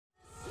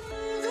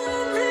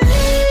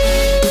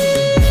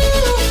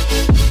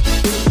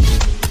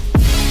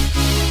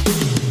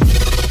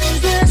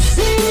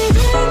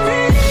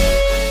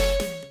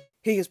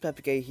Hey guys,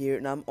 Papique here,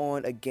 and I'm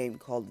on a game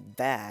called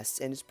Vast,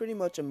 and it's pretty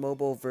much a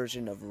mobile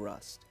version of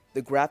Rust.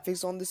 The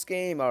graphics on this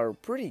game are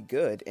pretty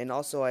good, and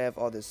also I have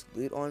all this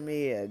loot on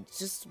me, and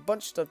just a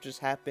bunch of stuff just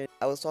happened.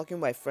 I was talking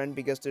to my friend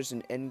because there's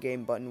an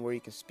endgame button where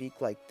you can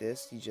speak like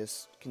this. You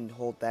just can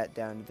hold that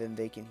down, and then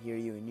they can hear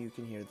you, and you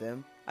can hear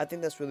them. I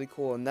think that's really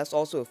cool, and that's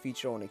also a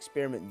feature on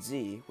Experiment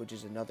Z, which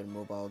is another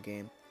mobile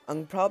game.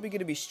 I'm probably going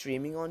to be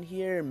streaming on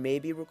here,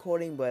 maybe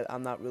recording, but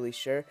I'm not really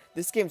sure.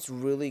 This game's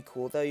really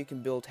cool though. You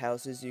can build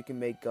houses, you can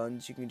make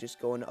guns, you can just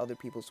go into other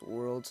people's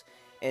worlds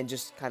and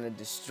just kind of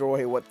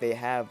destroy what they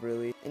have,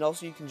 really. And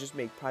also you can just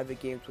make private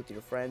games with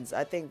your friends.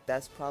 I think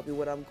that's probably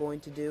what I'm going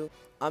to do.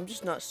 I'm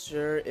just not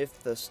sure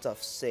if the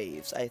stuff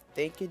saves. I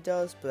think it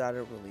does, but I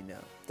don't really know.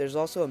 There's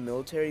also a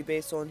military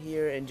base on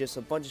here and just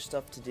a bunch of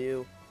stuff to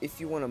do. If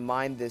you want to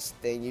mine this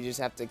thing, you just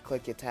have to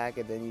click attack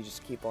and then you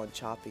just keep on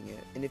chopping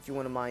it. And if you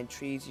want to mine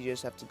trees, you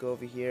just have to go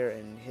over here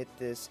and hit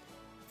this.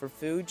 For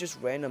food, just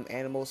random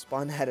animals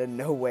spawn out of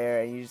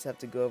nowhere and you just have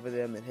to go over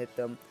them and hit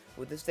them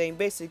with this thing.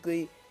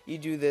 Basically, you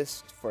do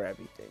this for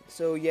everything.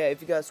 So yeah, if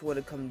you guys want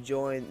to come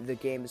join, the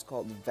game is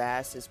called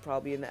Vast. It's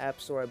probably in the App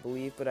Store, I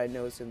believe, but I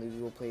know it's in the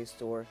Google Play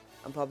Store.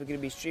 I'm probably going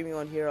to be streaming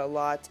on here a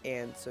lot,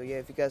 and so yeah,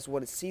 if you guys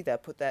want to see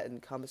that, put that in the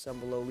comments down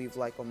below, leave a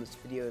like on this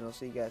video, and I'll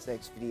see you guys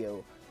next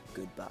video.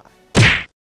 Goodbye.